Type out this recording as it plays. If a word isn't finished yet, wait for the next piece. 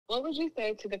What would you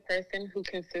say to the person who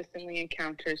consistently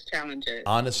encounters challenges?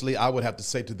 Honestly, I would have to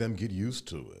say to them, get used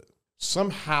to it.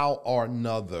 Somehow or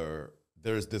another,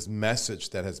 there's this message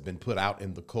that has been put out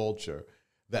in the culture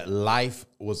that life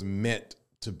was meant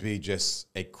to be just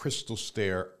a crystal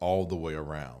stair all the way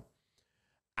around.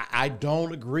 I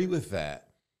don't agree with that.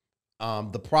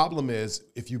 The problem is,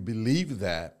 if you believe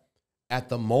that, at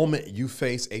the moment you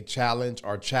face a challenge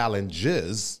or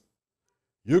challenges,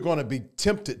 you're going to be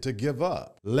tempted to give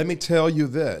up. Let me tell you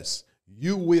this,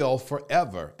 you will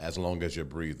forever, as long as you're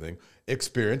breathing,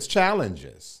 experience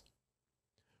challenges.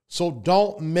 So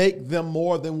don't make them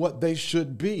more than what they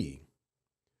should be.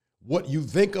 What you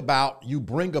think about, you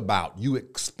bring about, you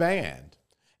expand.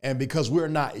 And because we're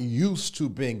not used to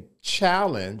being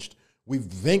challenged, we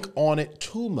think on it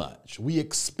too much. We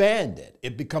expand it.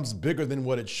 It becomes bigger than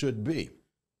what it should be.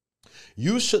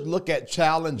 You should look at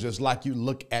challenges like you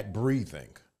look at breathing.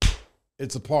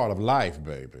 It's a part of life,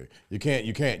 baby. You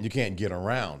can't get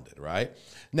around it, right?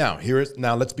 Now,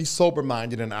 let's be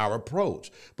sober-minded in our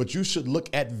approach. But you should look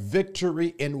at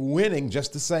victory and winning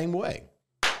just the same way.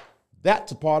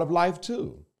 That's a part of life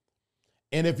too.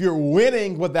 And if you're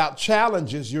winning without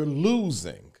challenges, you're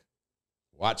losing.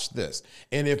 Watch this.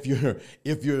 And if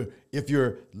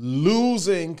you're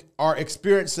losing or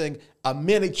experiencing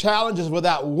many challenges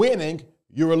without winning,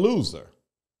 you're a loser.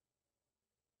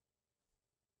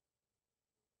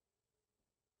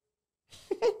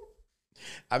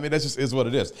 I mean, that just is what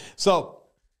it is. So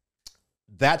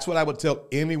that's what I would tell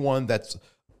anyone that's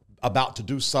about to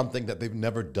do something that they've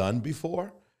never done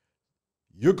before.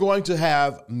 You're going to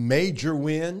have major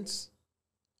wins,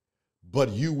 but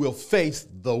you will face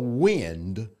the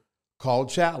wind called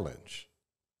challenge.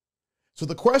 So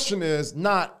the question is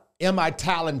not, am I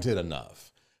talented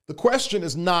enough? The question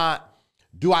is not,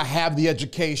 do I have the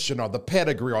education or the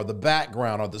pedigree or the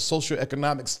background or the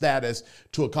socioeconomic status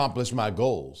to accomplish my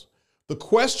goals? The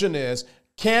question is,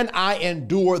 can I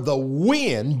endure the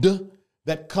wind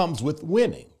that comes with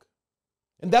winning?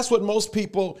 And that's what most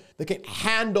people, they can't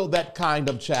handle that kind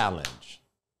of challenge.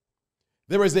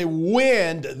 There is a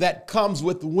wind that comes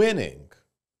with winning.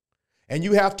 And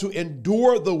you have to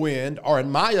endure the wind, or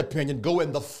in my opinion, go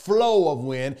in the flow of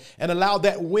wind and allow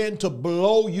that wind to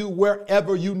blow you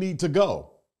wherever you need to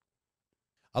go.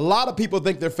 A lot of people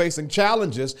think they're facing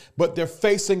challenges, but they're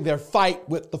facing their fight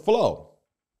with the flow.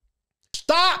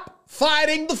 Stop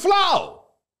fighting the flow.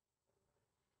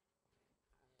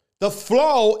 The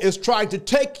flow is trying to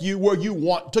take you where you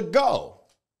want to go.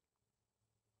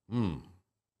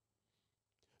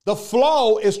 The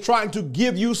flow is trying to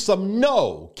give you some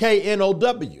no,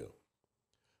 K-N-O-W.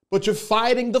 But you're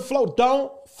fighting the flow.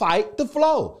 Don't fight the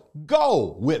flow.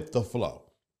 Go with the flow.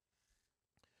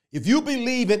 If you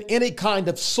believe in any kind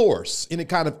of source, any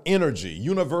kind of energy,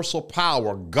 universal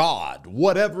power, God,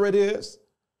 whatever it is,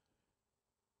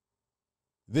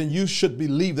 then you should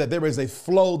believe that there is a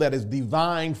flow that is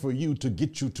divine for you to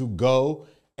get you to go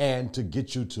and to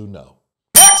get you to know.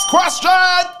 Next question!